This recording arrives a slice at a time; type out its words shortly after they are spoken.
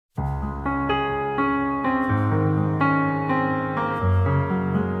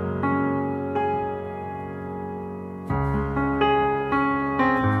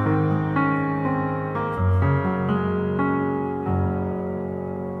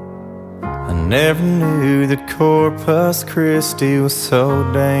I never knew that Corpus Christi was so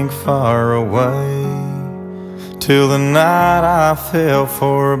dang far away, till the night I fell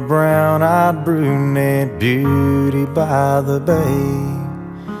for a brown-eyed brunette beauty by the bay.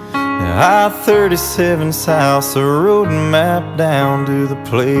 Now I-37 South's a road map down to the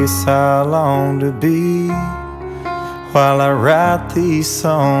place I long to be, while I write these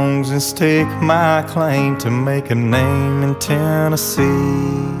songs and stake my claim to make a name in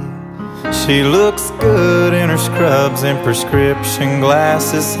Tennessee. She looks good in her scrubs and prescription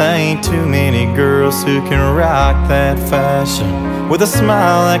glasses. Ain't too many girls who can rock that fashion, with a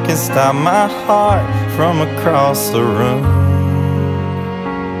smile that can stop my heart from across the room.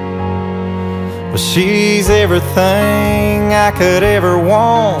 But she's everything I could ever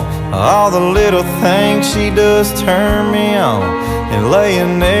want. All the little things she does turn me on. And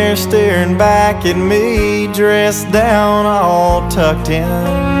laying there staring back at me, dressed down all tucked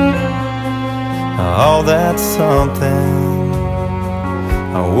in, oh, that's something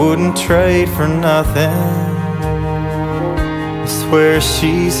I wouldn't trade for nothing. I swear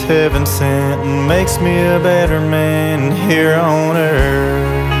she's heaven sent and makes me a better man here on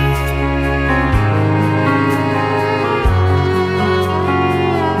earth.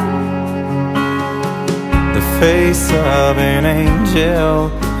 Face of an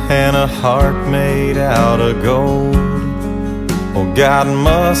angel and a heart made out of gold. Oh, God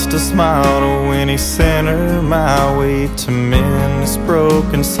must have smiled when He sent her my way to mend this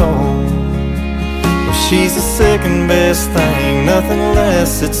broken soul. Well, she's the second best thing, nothing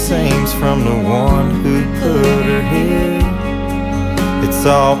less it seems, from the one who put her here. It's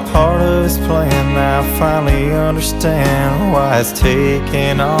all part of His plan. I finally understand why it's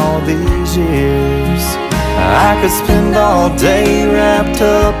taken all these years. I could spend all day wrapped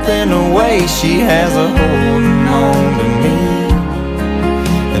up in the way she has a holding on to me,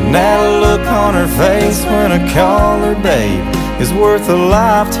 and that look on her face when I call her babe is worth a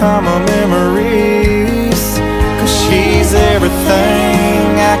lifetime of memories. 'Cause she's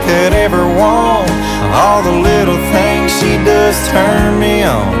everything I could ever want. All the little things she does turn me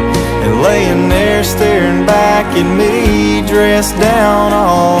on. And laying there staring back at me, dressed down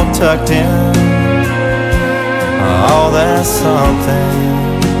all tucked in, oh, that's something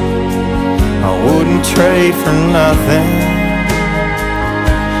I wouldn't trade for nothing.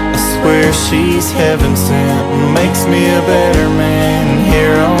 I swear she's heaven sent and makes me a better man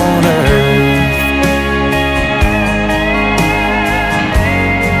here on earth.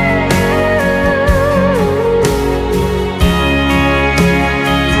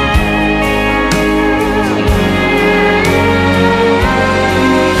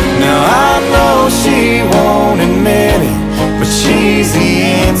 Now I know she won't admit it, but she's the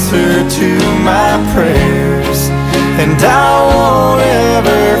answer to my prayers, and I won't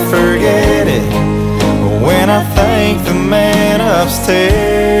ever forget it when I thank the man upstairs.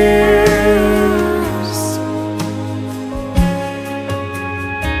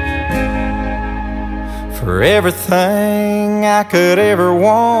 For everything I could ever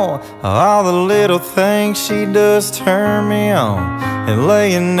want, all the little things she does turn me on. And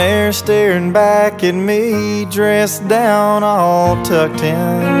laying there staring back at me, dressed down all tucked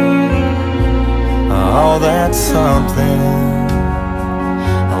in, oh, that's something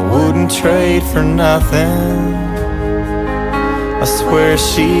I wouldn't trade for nothing. I swear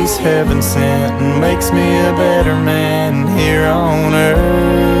she's heaven sent and makes me a better man here on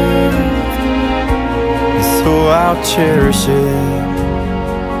earth. And so I'll cherish it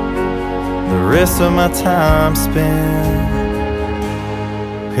the rest of my time spent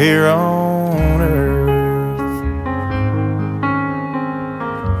here on earth.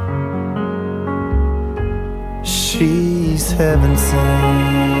 She's heaven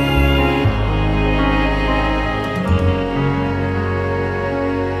sent.